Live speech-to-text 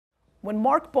When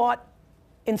Mark bought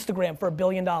Instagram for $1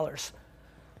 billion, a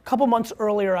couple months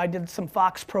earlier, I did some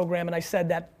Fox program and I said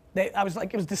that I was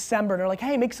like, it was December, and they're like,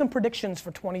 hey, make some predictions for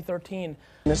 2013.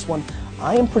 This one,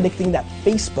 I am predicting that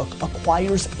Facebook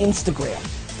acquires Instagram.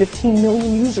 15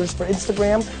 million users for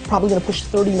Instagram, probably gonna push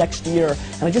 30 next year.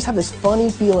 And I just have this funny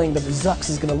feeling that Zucks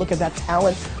is gonna look at that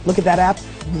talent, look at that app,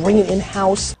 bring it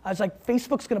in-house. I was like,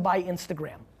 Facebook's gonna buy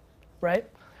Instagram, right?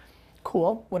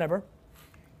 Cool, whatever.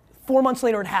 4 months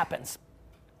later, it happens.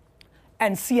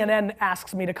 And CNN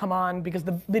asks me to come on because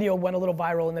the video went a little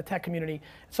viral in the tech community.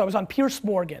 So I was on Piers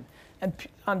Morgan. And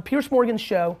on Piers Morgan's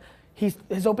show, his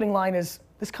opening line is,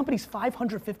 this company's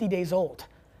 550 days old.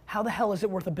 How the hell is it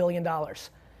worth $1 billion?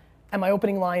 And my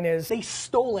opening line is, they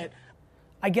stole it.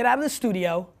 I get out of the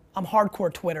studio, I'm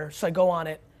hardcore Twitter, so I go on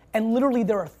it, and literally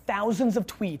there are thousands of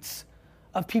tweets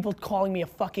of people calling me a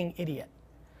fucking idiot.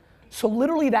 So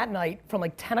literally that night, from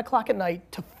like 10 o'clock at night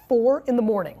to 4 in the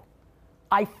morning,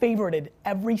 I favorited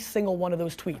every single one of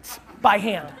those tweets by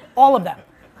hand, all of them.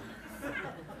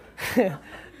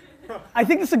 I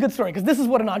think this is a good story because this is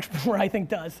what an entrepreneur I think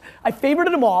does. I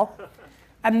favorited them all,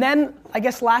 and then I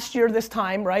guess last year this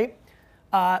time, right?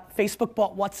 Facebook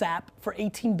bought WhatsApp for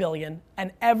 $18 billion,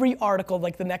 and every article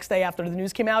like the next day after the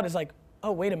news came out is like,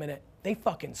 oh wait a minute, they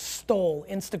fucking stole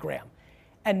Instagram.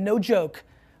 And no joke,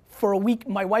 for a week,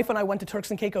 my wife and I went to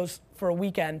Turks and Caicos for a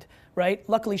weekend, right?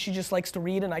 Luckily, she just likes to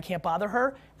read and I can't bother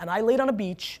her. And I laid on a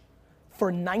beach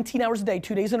for 19 hours a day,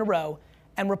 2 days in a row,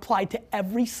 and replied to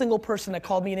every single person that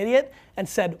called me an idiot and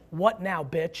said, what now,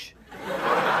 bitch?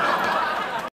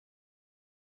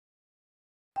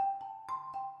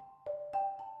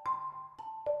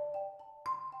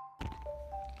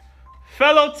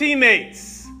 Fellow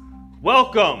teammates,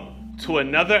 welcome to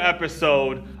another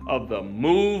episode of the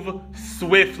Move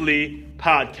Swiftly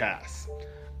podcast.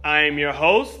 I am your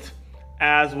host,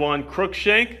 Aswan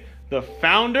Cruikshank, the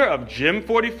founder of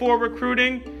Gym44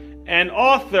 Recruiting and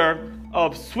author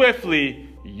of Swiftly,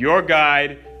 Your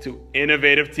Guide to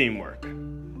Innovative Teamwork.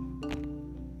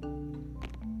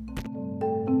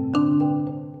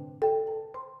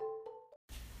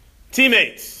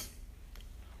 Teammates,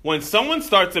 when someone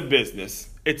starts a business,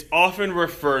 it's often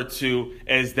referred to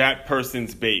as that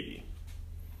person's baby.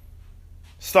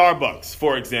 Starbucks,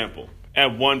 for example,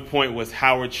 at one point was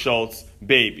Howard Schultz's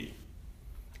baby.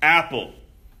 Apple,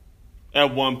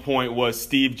 at one point was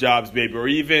Steve Jobs' baby. Or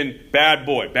even Bad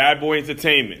Boy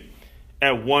Entertainment,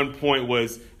 at one point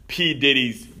was P.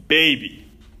 Diddy's baby.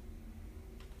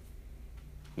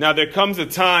 Now there comes a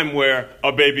time where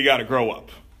a baby gotta grow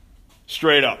up.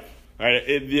 Straight up. Right?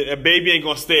 A baby ain't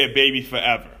gonna stay a baby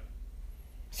forever.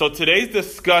 So today's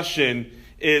discussion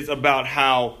is about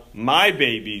how my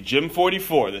baby,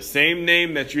 Gym44, the same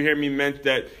name that you hear me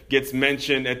that gets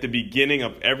mentioned at the beginning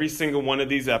of every single one of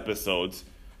these episodes,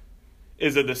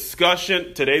 is a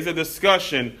discussion. Today's a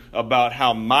discussion about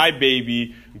how my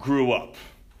baby grew up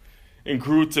and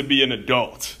grew to be an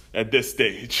adult at this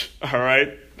stage. All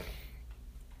right.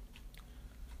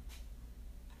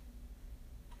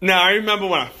 Now, I remember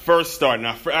when I first started.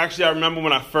 I remember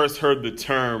when I first heard the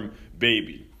term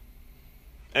baby.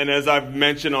 And as I've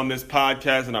mentioned on this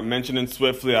podcast, and I mentioned in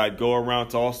Swiftly, I'd go around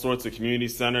to all sorts of community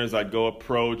centers. I'd go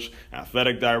approach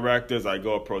athletic directors. I'd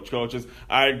go approach coaches.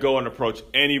 I'd go and approach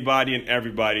anybody and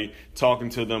everybody, talking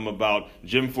to them about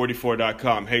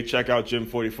Gym44.com. Hey, check out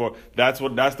Gym44. That's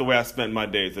the way I spent my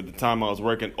days. At the time, I was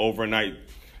working overnight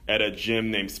at a gym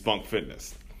named Spunk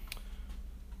Fitness.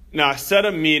 Now, I set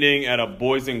a meeting at a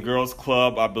Boys and Girls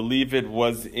Club. I believe it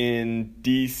was in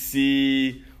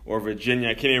D.C. or Virginia.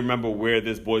 I can't even remember where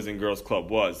this Boys and Girls Club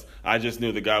was. I just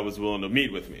knew the guy was willing to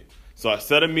meet with me. So I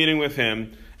set a meeting with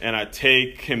him, and I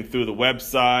take him through the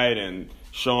website and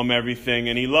show him everything,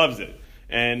 and he loves it.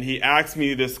 And he asked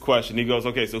me this question. He goes,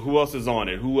 okay, so who else is on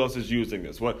it? Who else is using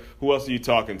this? Who else are you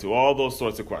talking to? All those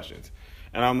sorts of questions.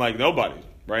 And I'm like, nobody.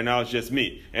 Right now it's just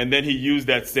me. And then he used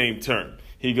that same term.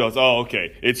 He goes, oh,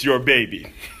 okay, it's your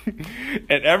baby.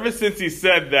 And ever since he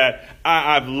said that,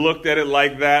 I've looked at it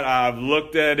like that. I've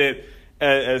looked at it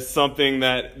as something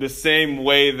that the same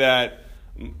way that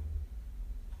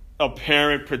a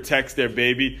parent protects their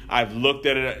baby, I've looked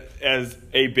at it as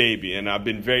a baby, and I've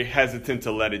been very hesitant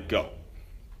to let it go.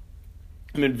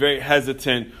 I've been very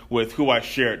hesitant with who I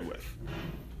shared with.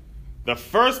 The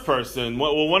first person,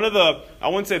 I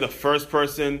wouldn't say the first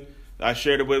person I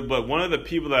shared it with, but one of the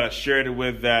people that I shared it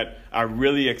with that I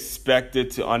really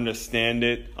expected to understand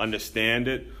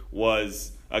it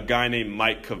was a guy named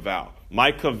Mike Cavall.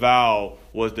 Mike Cavall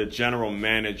was the general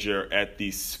manager at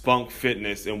the Spunk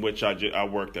Fitness in which I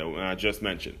worked at, and I just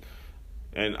mentioned.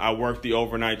 And I worked the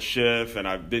overnight shift, and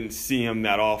I didn't see him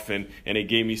that often, and it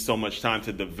gave me so much time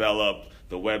to develop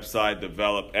the website,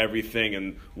 develop everything.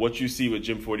 And what you see with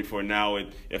Gym 44 now,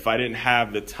 if I didn't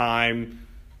have the time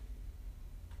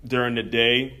during the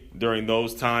day, during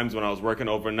those times when I was working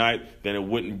overnight, then it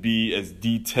wouldn't be as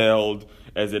detailed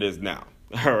as it is now.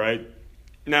 All right?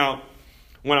 Now,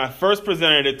 when I first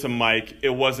presented it to Mike, it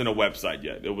wasn't a website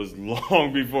yet. It was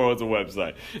long before it was a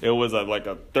website. It was like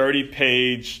a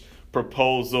 30-page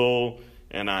proposal,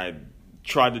 and I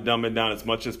tried to dumb it down as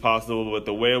much as possible. But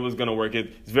the way it was going to work,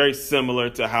 it's very similar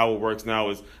to how it works now.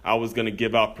 Is I was going to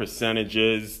give out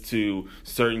percentages to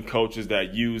certain coaches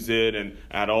that use it, and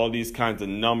add all these kinds of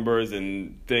numbers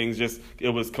and things. It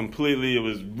was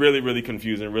really, really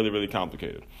confusing, really, really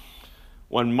complicated.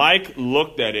 When Mike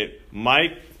looked at it,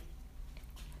 Mike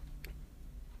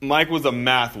was a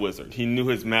math wizard. He knew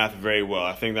his math very well.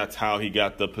 I think that's how he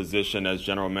got the position as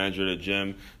general manager at the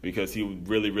gym, because he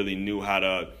really, really knew how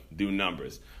to do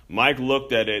numbers. Mike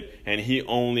looked at it, and he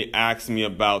only asked me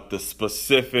about the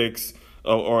specifics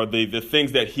or the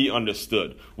things that he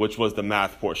understood, which was the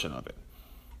math portion of it.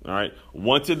 All right.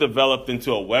 Once it developed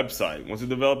into a website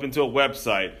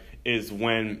is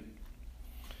when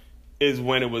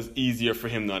it was easier for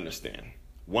him to understand.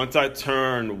 Once I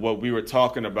turned what we were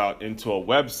talking about into a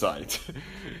website,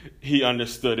 he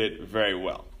understood it very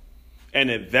well. And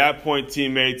at that point,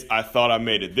 teammates, I thought I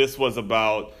made it. This was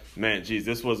about,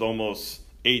 this was almost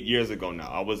 8 years ago now.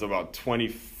 I was about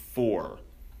 23 or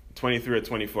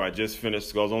 24. I just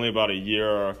finished. I was only about a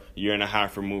year and a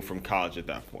half removed from college at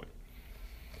that point.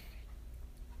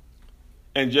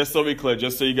 And just so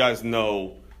you guys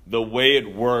know, the way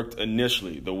it worked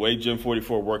initially, the way Gym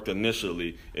 44 worked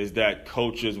initially, is that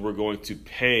coaches were going to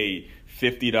pay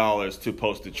 $50 to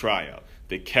post a tryout.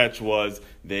 The catch was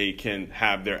they can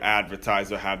have their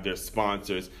advertiser, have their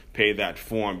sponsors pay that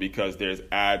form, because there's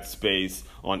ad space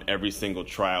on every single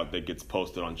tryout that gets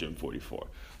posted on Gym 44.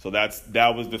 So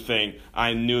that was the thing.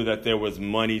 I knew that there was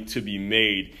money to be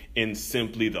made in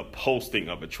simply the posting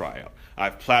of a tryout.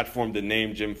 I've platformed the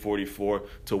name Gym 44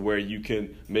 to where you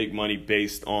can make money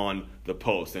based on the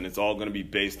post, and it's all going to be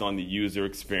based on the user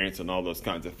experience and all those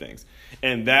kinds of things.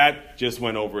 And that just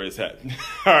went over his head.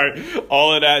 All right,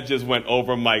 all of that just went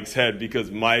over Mike's head,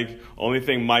 because only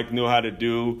thing Mike knew how to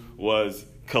do was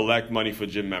collect money for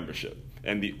gym membership.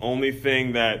 And the only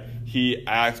thing that he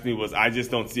asked me was, I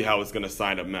just don't see how it's going to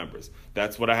sign up members.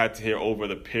 That's what I had to hear over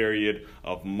the period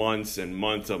of months and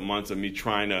months of me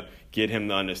trying to get him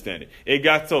to understand it. It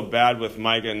got so bad with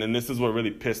Mike, and then this is what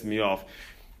really pissed me off.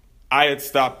 I had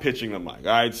stopped pitching to Mike.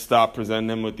 I had stopped presenting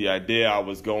him with the idea. I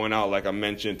was going out, like I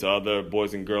mentioned, to other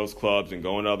boys and girls clubs and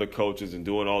going to other coaches and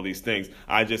doing all these things.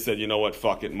 I just said, you know what,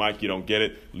 fuck it, Mike, you don't get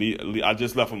it. I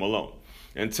just left him alone.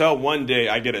 Until one day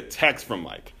I get a text from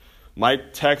Mike.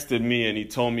 Mike texted me, and he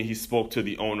told me he spoke to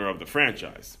the owner of the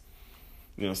franchise.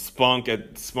 You know, Spunk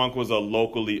was a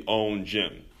locally owned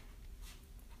gym.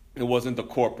 It wasn't the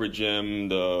corporate gym,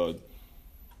 the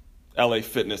LA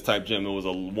Fitness type gym. It was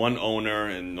one owner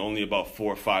and only about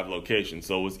 4 or 5 locations,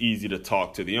 so it was easy to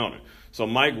talk to the owner. So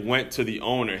Mike went to the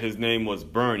owner. His name was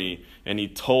Bernie, and he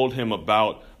told him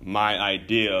about my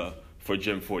idea for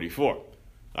Gym 44.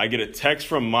 I get a text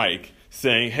from Mike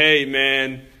saying, hey,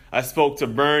 man, I spoke to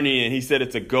Bernie, and he said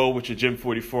it's a go with your Gym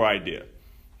 44 idea.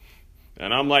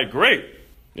 And I'm like, great.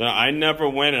 You know, I never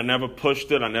went. I never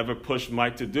pushed it. I never pushed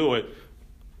Mike to do it.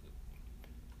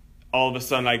 All of a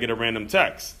sudden, I get a random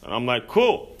text. And I'm like,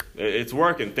 cool. It's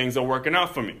working. Things are working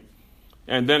out for me.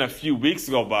 And then a few weeks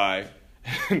go by,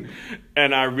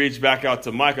 and I reached back out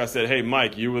to Mike. I said, hey,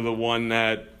 Mike, you were the one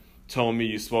that told me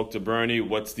you spoke to Bernie.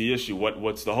 What's the issue?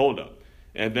 What's the holdup?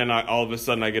 And then all of a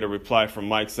sudden, I get a reply from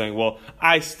Mike saying, well,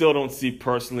 I still don't see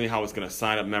personally how it's going to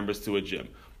sign up members to a gym.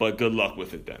 But good luck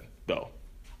with it then, though.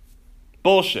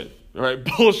 Bullshit, right?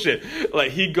 Bullshit.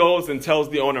 Like, he goes and tells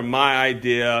the owner my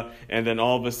idea, and then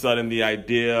all of a sudden the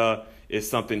idea is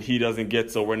something he doesn't get,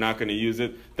 so we're not going to use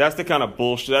it. That's the kind of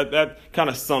bullshit. That kind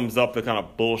of sums up the kind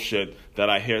of bullshit that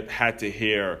I had to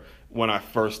hear when I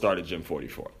first started Gym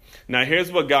 44. Now,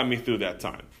 here's what got me through that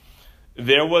time.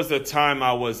 There was a time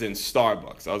I was in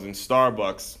Starbucks. I was in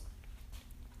Starbucks.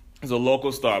 It was a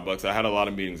local Starbucks. I had a lot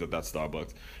of meetings at that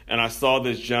Starbucks. And I saw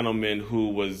this gentleman who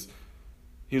was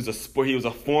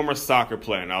a former soccer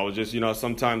player. And I was just,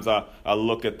 sometimes I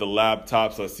look at the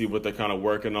laptops, I see what they're kind of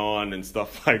working on and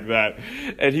stuff like that.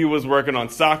 And he was working on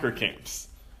soccer camps.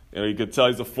 You could tell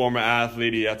he's a former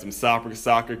athlete. He had some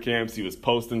soccer camps. He was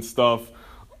posting stuff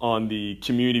on the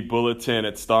community bulletin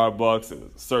at Starbucks,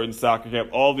 and a certain soccer camp,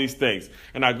 all these things.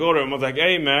 And I go to him, I was like,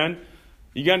 hey, man,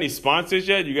 You got any sponsors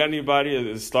yet? You got anybody,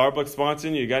 is Starbucks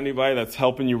sponsoring you? You got anybody that's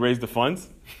helping you raise the funds?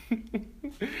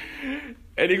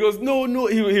 And he goes, no.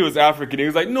 He was African. He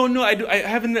was like, no, I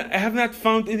have not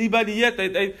found anybody yet.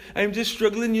 I'm just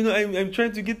struggling. I'm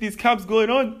trying to get these camps going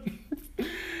on.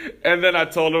 And then I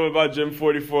told him about Gym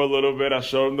 44 a little bit. I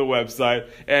showed him the website.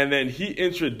 And then he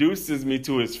introduces me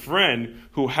to his friend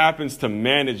who happens to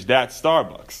manage that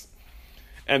Starbucks.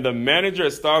 And the manager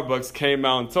at Starbucks came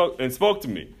out and spoke to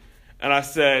me. And I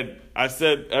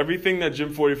said everything that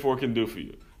Gym 44 can do for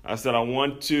you. I said, I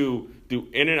want to do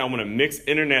I want to mix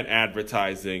internet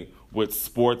advertising with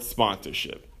sports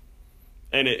sponsorship.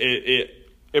 And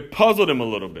it puzzled him a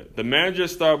little bit. The manager at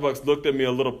Starbucks looked at me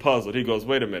a little puzzled. He goes,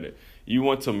 wait a minute. You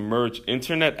want to merge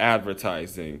internet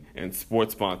advertising and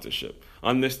sports sponsorship.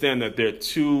 Understand that there are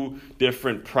two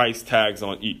different price tags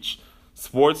on each.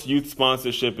 Sports youth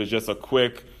sponsorship is just a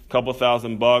quick couple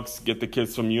 $1,000, get the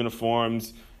kids some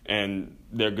uniforms, and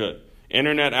they're good.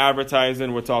 Internet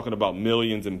advertising, we're talking about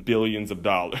millions and billions of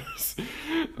dollars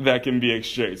that can be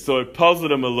exchanged. So it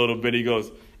puzzled him a little bit. He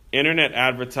goes, internet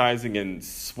advertising and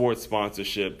sports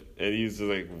sponsorship. And he's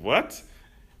like, what?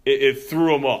 It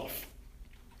threw him off.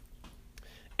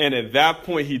 And at that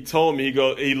point, he told me,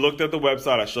 he looked at the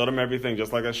website. I showed him everything,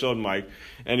 just like I showed Mike.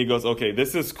 And he goes, okay,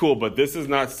 this is cool, but this is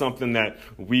not something that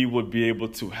we would be able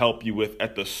to help you with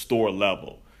at the store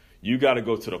level. You got to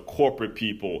go to the corporate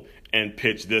people and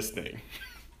pitch this thing.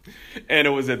 And it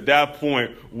was at that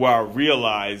point where I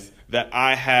realized that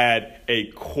I had a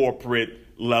corporate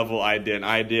level idea, an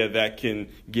idea that can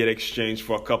get exchanged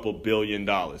for a couple $1 billion,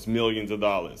 millions of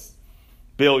dollars.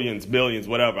 Billions,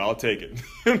 whatever, I'll take it.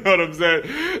 You know what I'm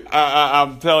saying?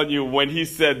 I'm telling you, when he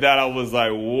said that, I was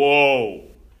like, whoa.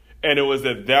 And it was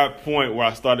at that point where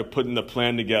I started putting the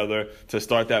plan together to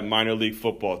start that minor league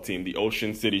football team, the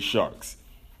Ocean City Sharks,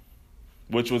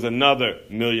 which was another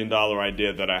 $1 million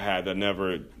idea that I had that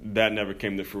never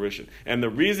came to fruition. And the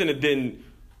reason it didn't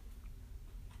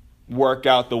work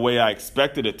out the way I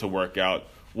expected it to work out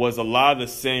was a lot of the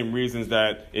same reasons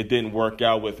that it didn't work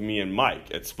out with me and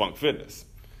Mike at Spunk Fitness.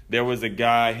 There was a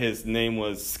guy, his name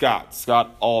was Scott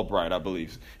Albright, I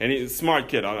believe. And he's a smart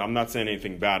kid. I'm not saying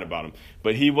anything bad about him.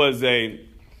 But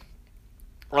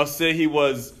I'll say he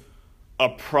was a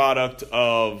product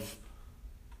of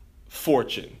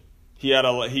fortune.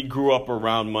 He grew up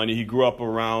around money. He grew up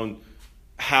around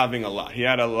having a lot. He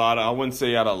had a lot of, I wouldn't say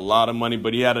he had a lot of money,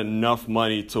 but he had enough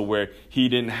money to where he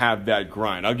didn't have that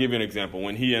grind. I'll give you an example.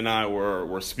 When he and I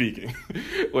were speaking,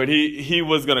 when he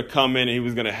was going to come in and he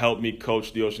was going to help me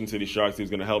coach the Ocean City Sharks, he was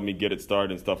going to help me get it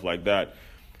started and stuff like that.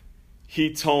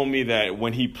 He told me that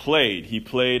when he played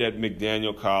at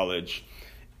McDaniel College,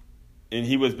 and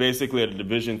he was basically at a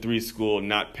Division III school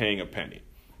not paying a penny,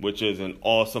 which is an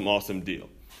awesome, awesome deal.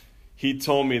 He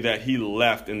told me that he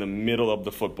left in the middle of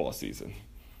the football season.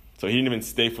 So he didn't even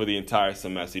stay for the entire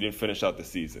semester. He didn't finish out the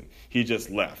season. He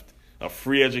just left. A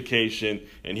free education,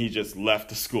 and he just left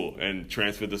the school and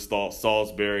transferred to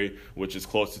Salisbury, which is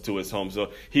closer to his home.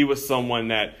 So he was someone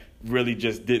that really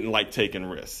just didn't like taking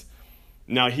risks.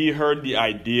 Now, he heard the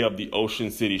idea of the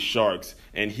Ocean City Sharks,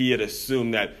 and he had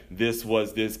assumed that this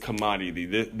was this commodity.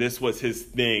 This was his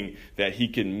thing that he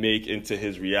can make into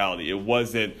his reality. It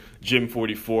wasn't Gym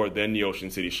 44, then the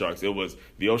Ocean City Sharks. It was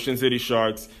the Ocean City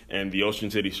Sharks and the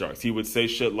Ocean City Sharks. He would say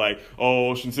shit like,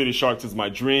 oh, Ocean City Sharks is my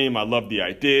dream. I love the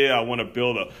idea. I want to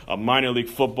build a minor league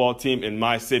football team in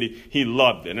my city. He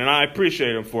loved it, and I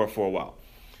appreciated him for a while.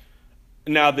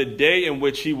 Now, the day in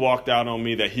which he walked out on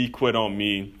me, that he quit on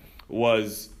me,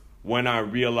 was when I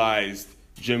realized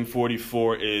Gym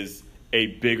 44 is a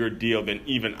bigger deal than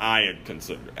even I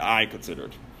considered.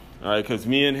 All right, because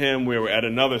me and him, we were at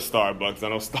another Starbucks. I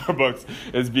know Starbucks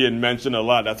is being mentioned a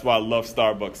lot. That's why I love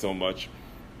Starbucks so much.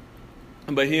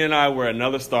 But he and I were at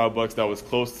another Starbucks that was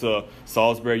close to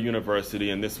Salisbury University,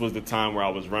 and this was the time where I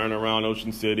was running around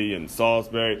Ocean City and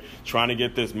Salisbury trying to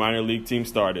get this minor league team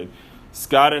started.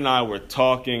 Scott and I were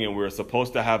talking, and we were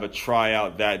supposed to have a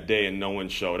tryout that day, and no one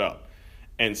showed up.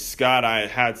 And I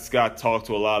had Scott talk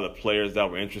to a lot of the players that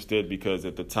were interested, because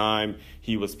at the time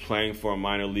he was playing for a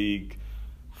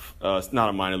a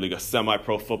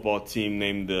semi-pro football team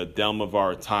named the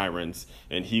Delmarva Tyrants,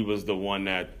 and he was the one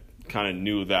that kind of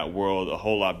knew that world a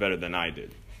whole lot better than I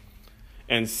did.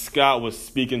 And Scott was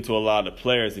speaking to a lot of the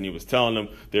players, and he was telling them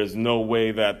there's no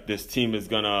way that this team is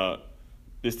gonna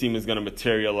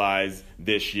materialize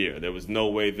this year. There was no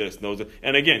way this.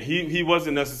 And again, he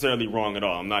wasn't necessarily wrong at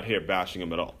all. I'm not here bashing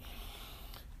him at all.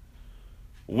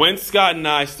 When Scott and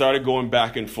I started going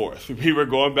back and forth, we were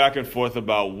going back and forth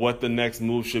about what the next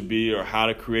move should be or how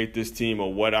to create this team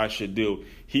or what I should do.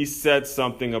 He said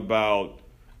something about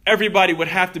everybody would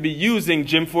have to be using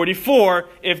Gym 44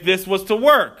 if this was to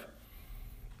work.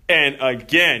 And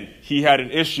again, he had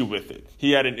an issue with it.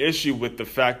 He had an issue with the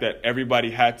fact that everybody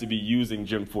had to be using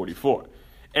Gym 44.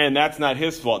 And that's not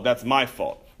his fault. That's my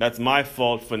fault. That's my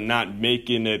fault for not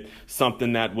making it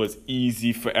something that was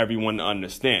easy for everyone to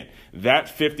understand. That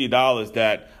 $50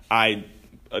 that I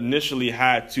initially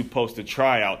had to post a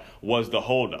tryout was the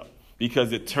holdup,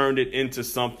 because it turned it into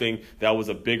something that was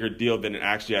a bigger deal than it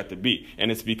actually had to be. And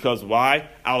it's because why?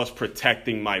 I was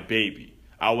protecting my baby.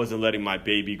 I wasn't letting my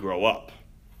baby grow up.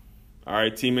 All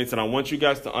right, teammates, and I want you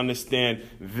guys to understand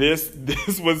this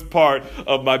was part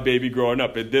of my baby growing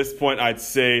up. At this point, I'd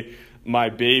say my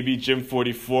baby, Gym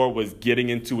 44, was getting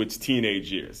into its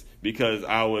teenage years, because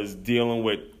I was dealing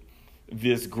with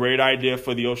this great idea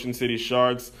for the Ocean City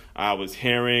Sharks. I was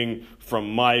hearing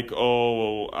from Mike,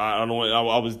 I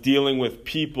was dealing with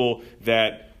people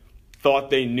that thought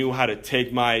they knew how to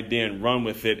take my idea and run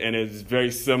with it. And it's very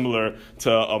similar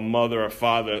to a mother or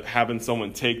father having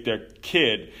someone take their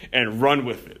kid and run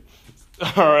with it.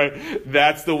 All right,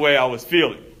 that's the way I was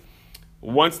feeling.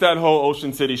 Once that whole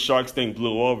Ocean City Sharks thing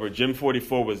blew over, Gym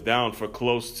 44 was down for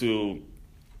close to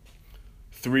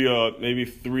 3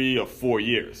 or 4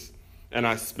 years. And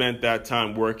I spent that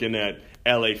time working at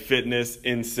LA Fitness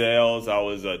in sales. I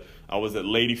was at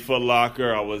Lady Foot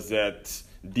Locker. I was at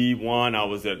D1. I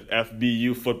was at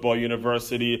FBU Football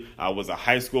University. I was a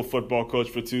high school football coach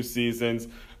for 2 seasons.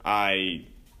 I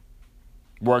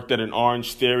worked at an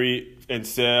Orange Theory in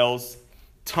sales.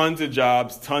 Tons of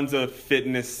jobs, tons of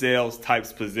fitness sales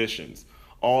types positions.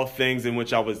 All things in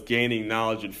which I was gaining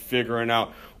knowledge and figuring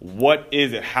out what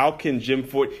is it. How can Gym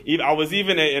 44... I was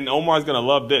even, and Omar's going to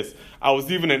love this, I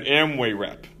was even an Amway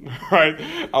rep, right?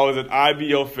 I was an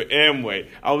IBO for Amway.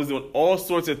 I was doing all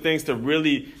sorts of things to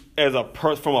really,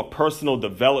 from a personal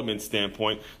development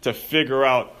standpoint, to figure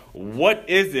out what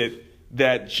is it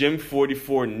that Gym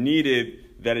 44 needed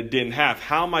that it didn't have.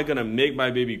 How am I going to make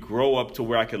my baby grow up to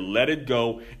where I could let it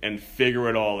go and figure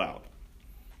it all out?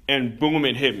 And boom,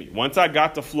 it hit me. Once I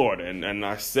got to Florida, and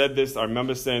I said this, I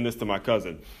remember saying this to my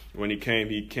cousin when he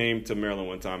came to Maryland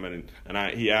one time, and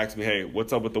he asked me, hey,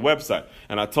 what's up with the website?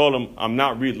 And I told him I'm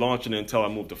not relaunching it until I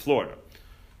move to Florida.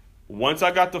 Once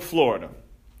I got to Florida,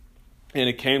 and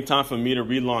it came time for me to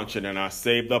relaunch it, and I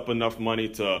saved up enough money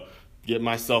to get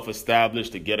myself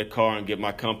established, to get a car and get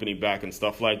my company back and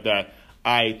stuff like that,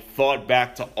 I thought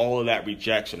back to all of that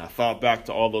rejection. I thought back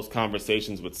to all those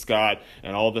conversations with Scott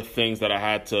and all the things that I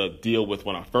had to deal with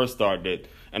when I first started.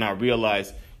 And I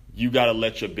realized you got to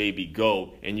let your baby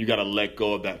go, and you got to let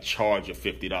go of that charge of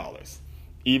 $50.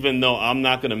 Even though I'm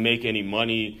not going to make any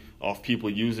money off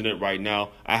people using it right now,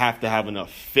 I have to have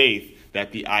enough faith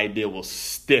that the idea will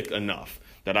stick enough,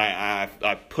 that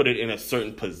I put it in a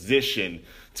certain position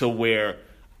to where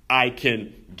I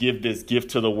can give this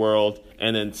gift to the world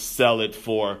and then sell it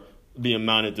for the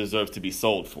amount it deserves to be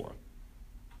sold for.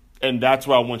 And that's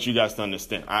what I want you guys to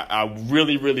understand. I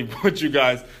really, really want you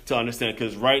guys to understand,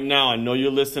 because right now I know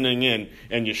you're listening in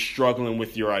and you're struggling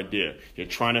with your idea. You're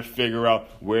trying to figure out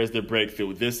where's the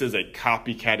breakthrough. This is a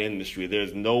copycat industry.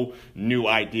 There's no new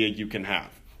idea you can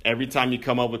have. Every time you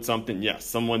come up with something, yes,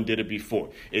 someone did it before.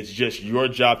 It's just your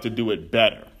job to do it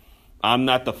better. I'm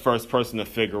not the first person to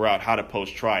figure out how to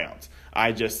post tryouts.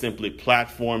 I just simply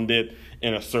platformed it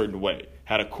in a certain way,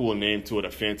 had a cool name to it, a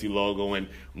fancy logo, and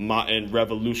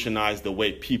revolutionized the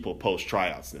way people post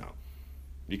tryouts now.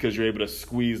 Because you're able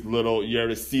to you're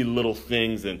able to see little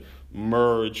things and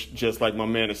merge, just like my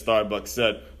man at Starbucks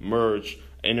said, merge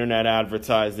internet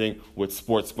advertising with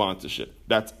sports sponsorship.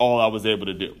 That's all I was able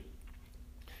to do.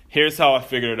 Here's how I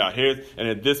figured it out.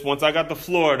 Once I got to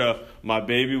Florida, my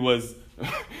baby was...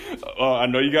 I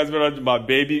know you guys my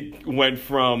baby went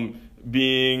from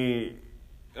being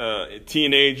a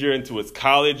teenager into its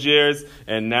college years,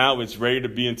 and now it's ready to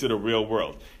be into the real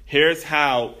world. Here's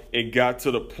how it got to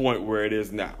the point where it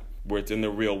is now, where it's in the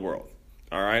real world.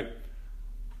 All right?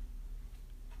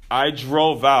 I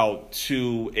drove out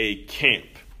to a camp.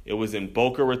 It was in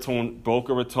Boca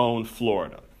Raton,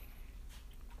 Florida.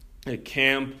 A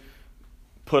camp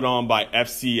put on by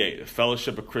FCA, the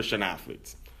Fellowship of Christian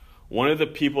Athletes. One of the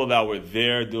people that were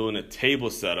there doing a table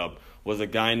setup was a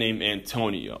guy named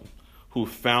Antonio, who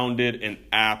founded an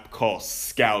app called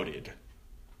Scouted.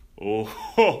 Oh,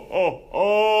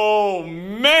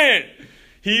 man.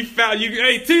 He found you.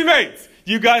 Hey, teammates,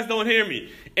 you guys don't hear me.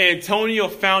 Antonio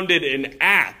founded an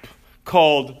app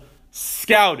called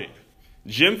Scouted.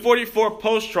 Gym 44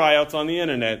 post tryouts on the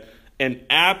internet, an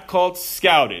app called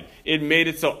Scouted. It made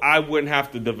it so I wouldn't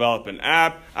have to develop an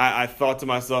app. I thought to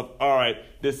myself, all right,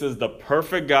 this is the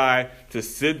perfect guy to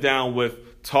sit down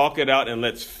with, talk it out, and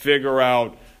let's figure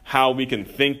out how we can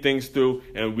think things through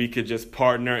and we could just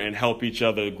partner and help each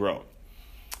other grow.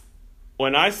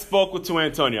 When I spoke to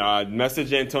Antonio, I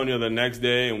messaged Antonio the next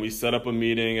day and we set up a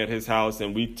meeting at his house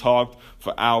and we talked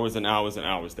for hours and hours and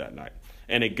hours that night.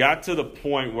 And it got to the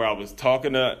point where I was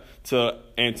talking to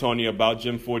Antonio about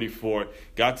Gym 44,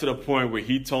 got to the point where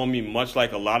he told me, much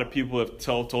like a lot of people have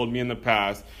told me in the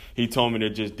past, he told me to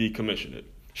just decommission it,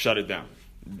 shut it down.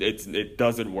 It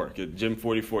doesn't work. Gym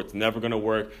 44, it's never going to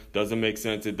work. Doesn't make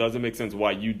sense. It doesn't make sense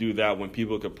why you do that when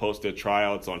people could post their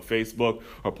tryouts on Facebook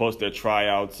or post their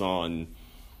tryouts on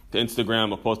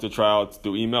Instagram or post their tryouts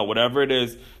through email. Whatever it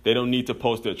is, they don't need to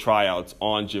post their tryouts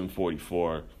on Gym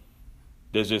 44.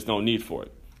 There's just no need for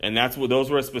it. And those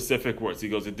were specific words. He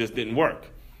goes, it just didn't work.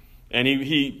 And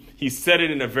he said it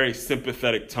in a very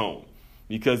sympathetic tone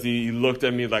because he looked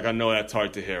at me like, I know that's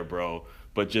hard to hear, bro,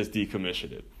 but just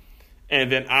decommission it. And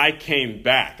then I came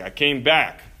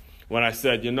back when I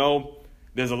said,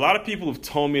 there's a lot of people who've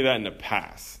told me that in the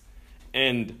past.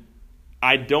 And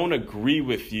I don't agree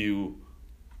with you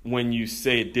when you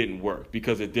say it didn't work,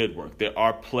 because it did work. There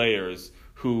are players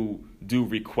who do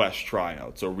request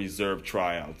tryouts or reserve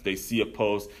tryouts. They see a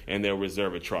post and they'll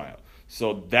reserve a tryout.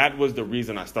 So that was the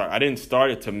reason I started. I didn't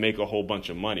start it to make a whole bunch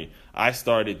of money. I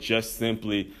started just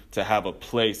simply to have a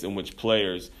place in which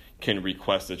players can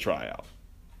request a tryout.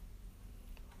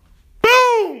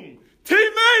 Boom!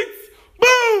 Teammates!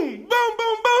 Boom! Boom,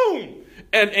 boom, boom!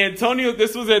 And Antonio,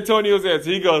 this was Antonio's answer.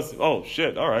 He goes, oh,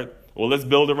 shit, all right. Well, let's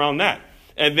build around that.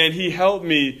 And then he helped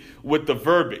me with the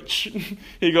verbiage.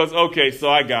 He goes, okay, so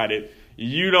I got it.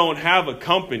 You don't have a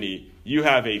company, you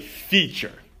have a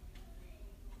feature.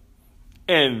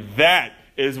 And that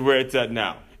is where it's at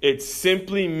now. It's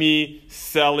simply me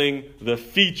selling the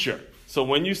feature. So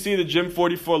when you see the Gym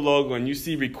 44 logo and you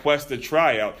see request a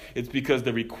tryout, it's because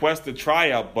the request a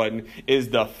tryout button is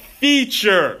the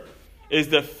feature. Is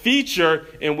the feature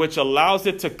in which allows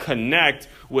it to connect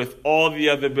with all the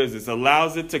other business.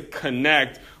 Allows it to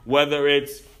connect, whether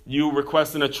it's you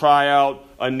requesting a tryout,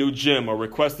 a new gym, or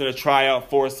requesting a tryout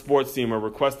for a sports team, or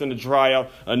requesting a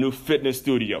tryout, a new fitness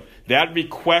studio. That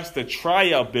request a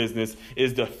tryout business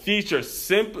is the feature.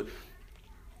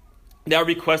 That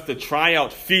request a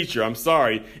tryout feature,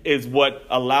 is what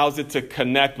allows it to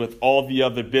connect with all the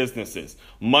other businesses.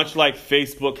 Much like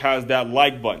Facebook has that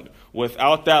like button.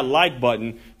 Without that like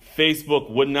button, Facebook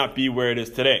would not be where it is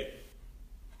today.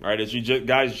 All right, as you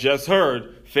guys just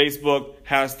heard, Facebook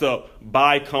has to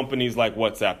buy companies like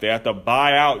WhatsApp. They have to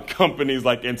buy out companies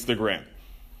like Instagram.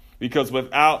 Because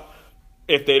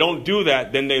if they don't do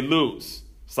that, then they lose.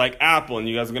 It's like Apple, and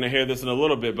you guys are going to hear this in a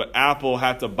little bit, but Apple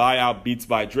had to buy out Beats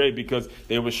by Dre because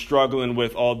they were struggling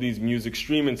with all these music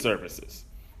streaming services.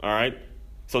 All right?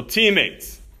 So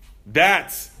teammates,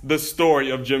 that's the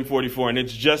story of Gym 44, and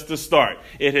it's just the start.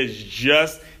 It's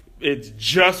just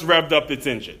revved up its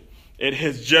engine. It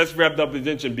has just revved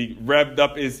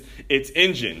up its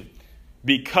engine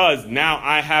because now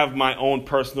I have my own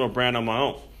personal brand on my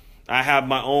own. I have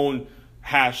my own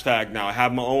hashtag now. I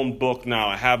have my own book now.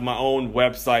 I have my own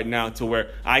website now to where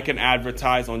I can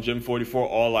advertise on Gym 44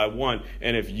 all I want.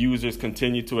 And if users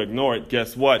continue to ignore it,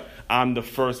 guess what? I'm the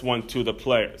first one to the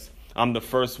players. I'm the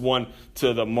first one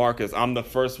to the markets. I'm the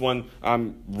first one.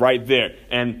 I'm right there.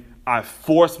 And I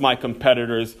force my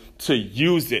competitors to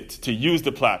use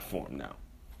the platform now.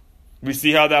 We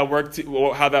see how that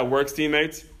works,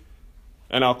 teammates?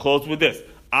 And I'll close with this.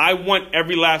 I want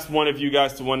every last one of you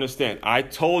guys to understand. I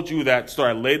told you that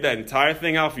story. I laid that entire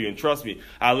thing out for you. And trust me,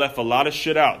 I left a lot of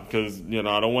shit out because, I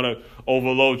don't want to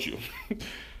overload you.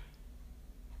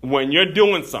 When you're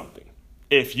doing something,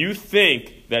 if you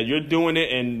think that you're doing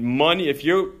it in money, if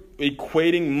you're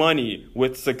equating money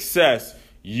with success,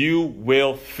 you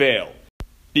will fail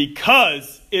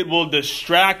because it will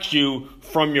distract you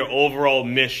from your overall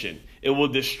mission. It will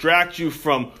distract you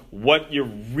from what you're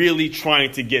really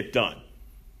trying to get done.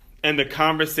 And the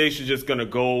conversation is just going to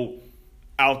go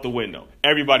out the window.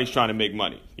 Everybody's trying to make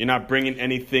money. You're not bringing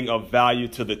anything of value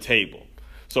to the table.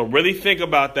 So really think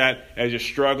about that as you're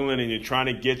struggling and you're trying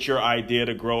to get your idea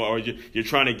to grow, or you're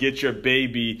trying to get your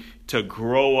baby to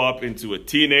grow up into a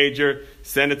teenager,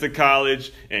 send it to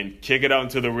college, and kick it out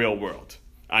into the real world.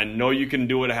 I know you can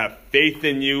do it. I have faith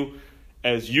in you.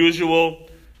 As usual,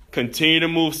 continue to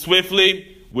move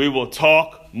swiftly. We will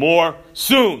talk more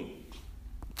soon.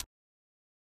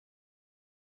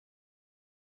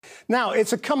 Now,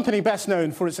 it's a company best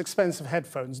known for its expensive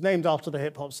headphones, named after the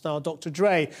hip-hop star Dr.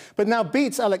 Dre. But now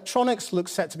Beats Electronics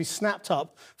looks set to be snapped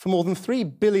up for more than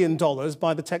 $3 billion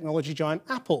by the technology giant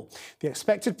Apple. The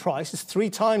expected price is 3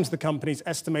 times the company's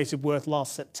estimated worth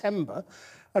last September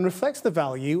and reflects the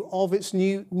value of its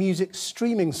new music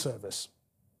streaming service.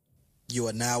 You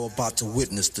are now about to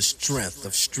witness the strength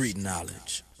of street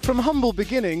knowledge. From humble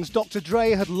beginnings, Dr.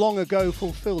 Dre had long ago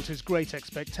fulfilled his great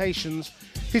expectations.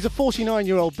 He's a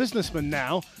 49-year-old businessman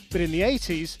now, but in the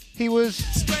 80s, he was...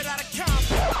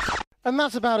 And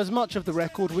that's about as much of the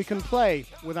record we can play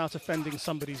without offending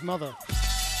somebody's mother.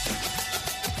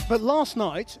 But last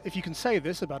night, if you can say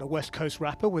this about a West Coast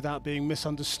rapper without being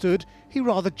misunderstood, he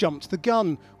rather jumped the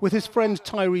gun with his friend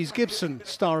Tyrese Gibson,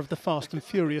 star of the Fast and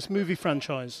Furious movie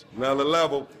franchise. Another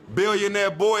level.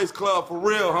 Billionaire Boys Club for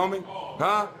real, homie.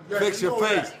 Huh? Fix your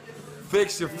face.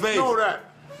 Fix your face. You know that.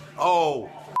 Oh,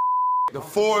 the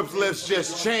Forbes list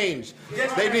just changed.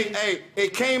 They need, hey,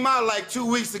 it came out like 2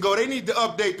 weeks ago. They need to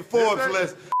update the Forbes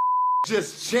list.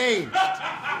 Just changed.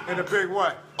 In a big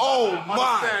way. Oh my.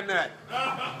 Understand that.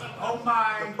 Oh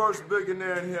my. The first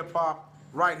billionaire in hip hop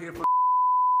right here for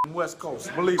West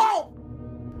Coast. Believe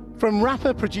it. From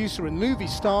rapper, producer and movie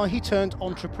star, he turned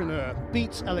entrepreneur.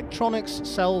 Beats Electronics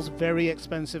sells very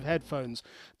expensive headphones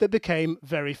that became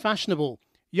very fashionable.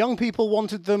 Young people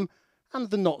wanted them, and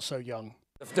the not so young.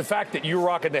 The fact that you're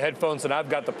rocking the headphones and I've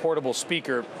got the portable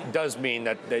speaker does mean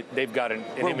that they've got an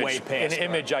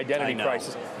image identity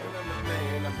crisis.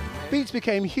 Beats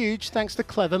became huge thanks to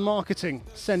clever marketing,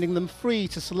 sending them free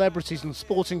to celebrities and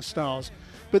sporting stars.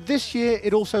 But this year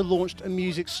it also launched a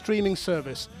music streaming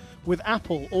service. With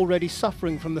Apple already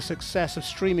suffering from the success of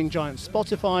streaming giant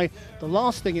Spotify, the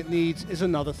last thing it needs is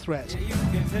another threat.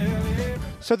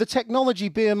 So the technology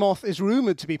behemoth is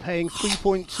rumoured to be paying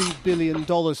 $3.2 billion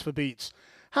for Beats.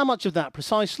 How much of that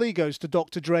precisely goes to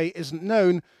Dr. Dre isn't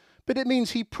known, but it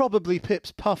means he probably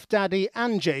pips Puff Daddy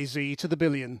and Jay-Z to the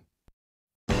billion.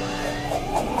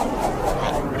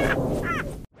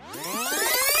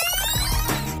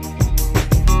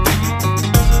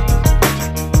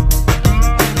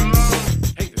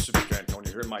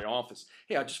 In my office.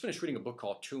 Hey, I just finished reading a book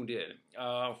called Tuned In.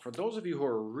 For those of you who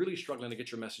are really struggling to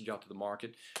get your message out to the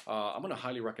market, I'm going to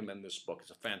highly recommend this book.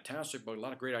 It's a fantastic book, a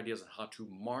lot of great ideas on how to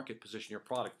market, position your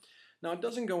product. Now, it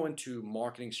doesn't go into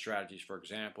marketing strategies, for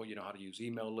example, you know, how to use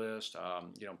email lists,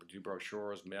 you know, do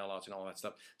brochures, mail outs, and all that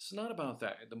stuff. It's not about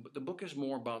that. The book is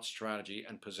more about strategy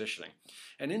and positioning.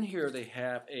 And in here, they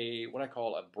have what I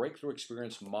call a breakthrough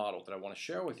experience model that I want to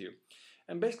share with you.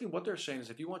 And basically what they're saying is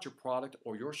if you want your product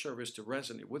or your service to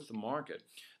resonate with the market,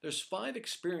 there's 5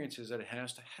 experiences that it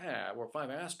has to have, or 5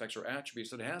 aspects or attributes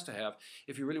that it has to have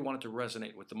if you really want it to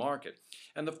resonate with the market.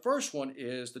 And the first one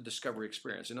is the discovery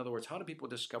experience. In other words, how do people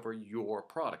discover your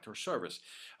product or service?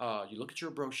 You look at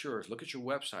your brochures, look at your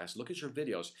websites, look at your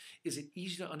videos. Is it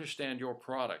easy to understand your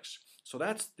products? So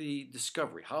that's the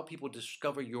discovery, how people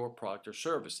discover your product or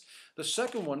service. The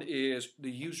second one is the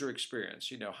user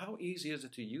experience. You know, how easy is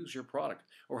it to use your product,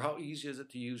 or how easy is it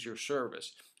to use your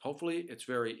service? Hopefully it's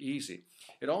very easy.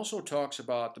 It also talks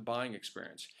about the buying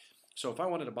experience. So if I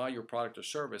wanted to buy your product or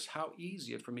service, how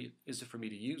easy is it for me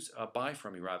to buy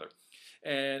from you rather?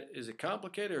 And is it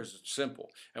complicated or is it simple?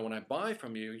 And when I buy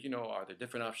from you, you know, are there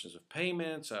different options of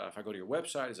payments? If I go to your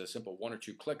website, is it a simple 1 or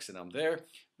 2 clicks and I'm there?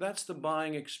 That's the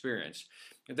buying experience.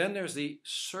 And then there's the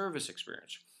service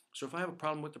experience. So if I have a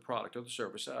problem with the product or the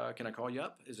service, can I call you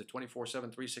up? Is it 24/7,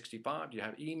 365? Do you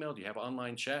have email? Do you have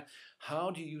online chat?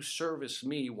 How do you service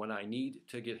me when I need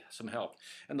to get some help?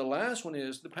 And the last one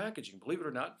is the packaging. Believe it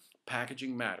or not,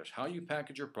 packaging matters. How you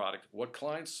package your product, what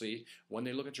clients see when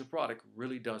they look at your product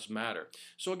really does matter.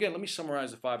 So again, let me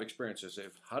summarize the 5 experiences.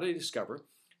 How do they discover?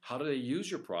 How do they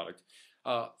use your product?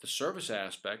 The service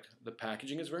aspect, the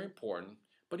packaging is very important.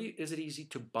 But is it easy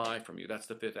to buy from you? That's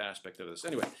the 5th aspect of this.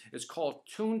 Anyway, it's called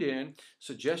Tuned In.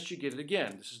 Suggest you get it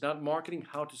again. This is not marketing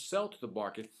how to sell to the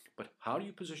market, but how do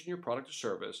you position your product or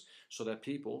service so that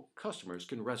people, customers,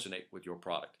 can resonate with your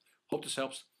product. Hope this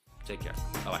helps. Take care.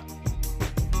 Bye-bye.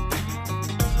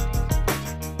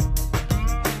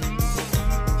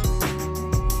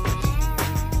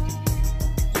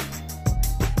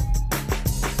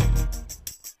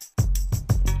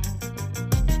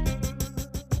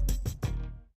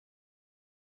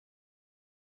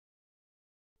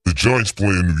 The Giants play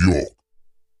in New York.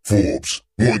 Forbes,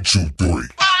 1, 2, 3.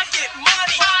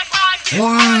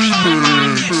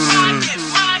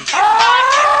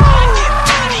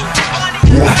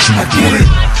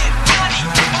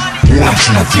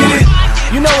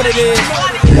 You know what it is.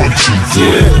 1, 2, 3.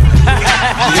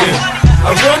 Yeah. I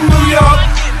run New York.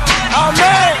 Oh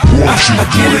man. 1, 2,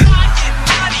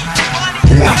 3.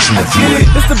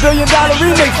 It's the $1 billion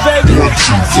remix, baby.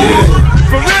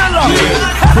 For real,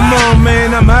 Come on,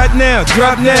 man, I'm hot now.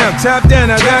 Drop now, top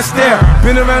down, I got style.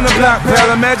 Been around the block,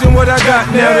 pal, imagine what I got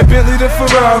now. The Bentley, the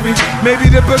Ferrari, maybe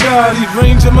the Bugatti,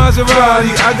 Range of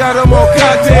Maserati. I got them all,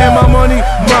 goddamn, my money,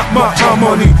 my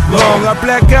money long. I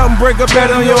black out and break a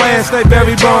bet on your ass like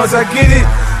Barry Bonds. I get it,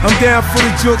 I'm down for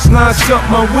the jokes, line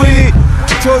something, I'm with it.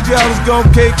 I told you I was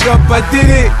gon' cake up, I did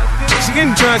it. She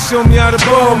ain't trying to show me how to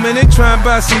ball, man. They trying to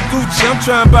buy some Gucci, I'm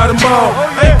trying to buy them all.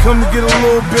 I ain't come to get a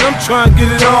little bit, I'm trying to get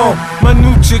it all. My new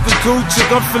chick, a cool chick,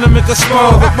 I'm finna make her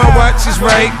small. If my watch is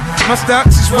right, my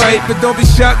stocks is right, but don't be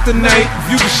shocked tonight.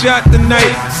 If you get shot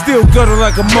tonight, still gutter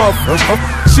like a motherfucker.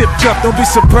 Chipped up, don't be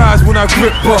surprised when I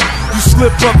grip up. You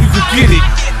slip up, you can get it.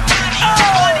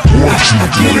 Watch you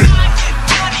get it.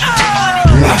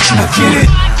 Watch you get it.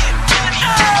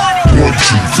 Watch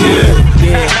you get it.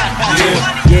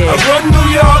 I run New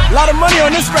York. A lot of money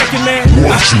on this record, man.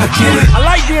 Watch you get it. I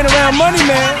like being around money,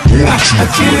 man. Watch you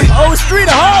get it. Old street,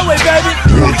 a hallway, baby.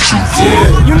 Watch you get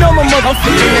it. You know my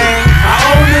motherfucking name. I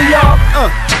own New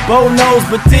York. Bow nose,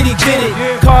 but Diddy did it.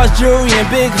 Cars, jewelry, and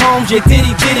big homes, yeah,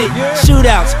 Diddy did it.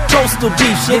 Shootouts, coastal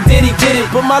beef, yeah, Diddy did it.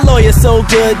 But my lawyer's so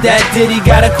good that Diddy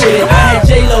gotta quit it. I had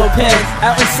J. Lopez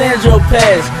out in Sandro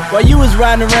Pez while you was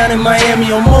riding around in Miami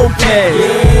on moped.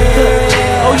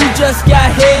 Oh, you just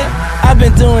got hit? I've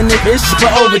been doing this bitch for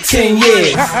over 10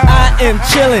 years. I am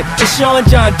chillin', it's Sean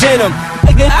John Denham.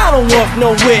 Nigga, I don't walk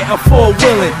nowhere, I'm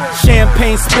four-wheelin'.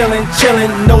 Champagne spillin', chillin',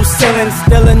 no ceiling.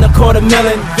 Stillin' a $250,000,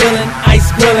 villain, ice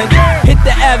grillin'. Hit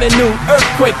the avenue,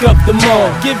 earthquake up the mall.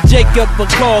 Give Jacob a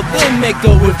call, then make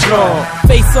a withdrawal.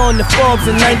 Face on the Forbes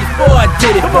in 94, I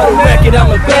did it. For the record, I'm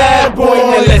a bad boy,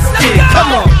 now let's get it,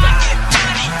 come on.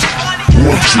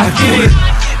 Watch you get it.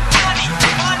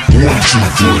 Watch you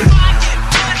get it.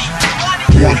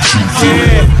 Watch you get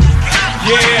it.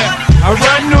 Yeah, I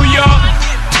run New York.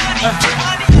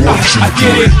 Watch you I get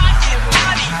get it. it.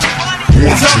 You're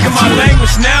Watch you talking my get it.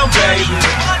 language now, baby.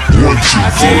 Watch you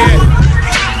get it.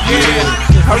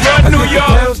 Yeah, I run New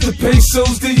York. Pounds, the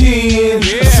pesos, the yen.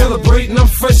 I'm celebrating, I'm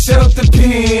fresh out the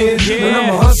pen. And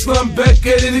I'm a hustler, I'm back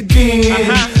at it again.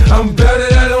 I'm about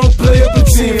it, I don't play up a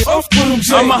team.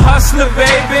 I'm a hustler,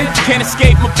 baby. Can't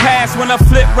escape my past. When I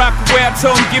flip rock away, I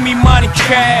told him, give me money,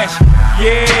 cash.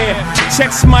 Yeah,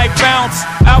 checks might bounce.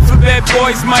 Alphabet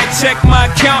boys might check my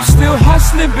account. Still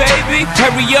hustling, baby.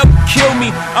 Hurry up, kill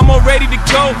me. I'm all ready to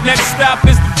go. Next stop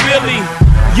is the Philly.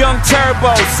 Young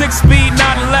Turbo, 6-speed,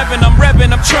 911. I'm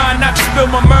revving, I'm trying not to spill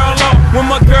my Merlot. When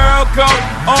my girl go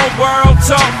on world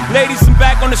talk, ladies, I'm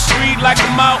back on the street like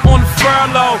I'm out on the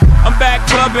furlough. I'm back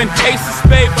clubbing, ace of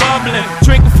spade bubbling,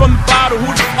 drinking from the bottle. Who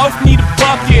the fuck need a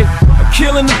bucket? I'm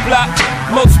killing the block,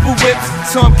 multiple whips,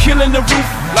 so I'm killing the roof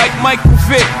like Michael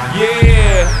Vick.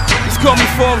 Yeah, just call me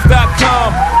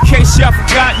Forbes.com. In case y'all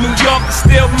forgot, New York is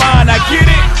still mine. I get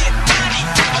it.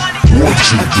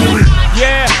 Watch you get it.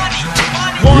 Yeah.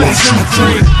 1, 2,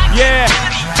 3, yeah,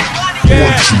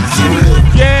 Watch you get it.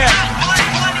 yeah.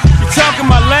 You're talking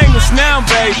my language now,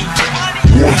 baby.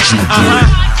 Watch you get it.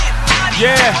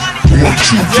 Yeah, Watch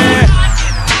you get yeah, it.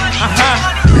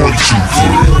 Watch you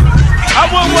get it. I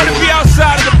wouldn't want to be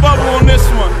outside of the bubble on this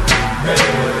one.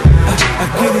 I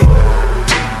get it.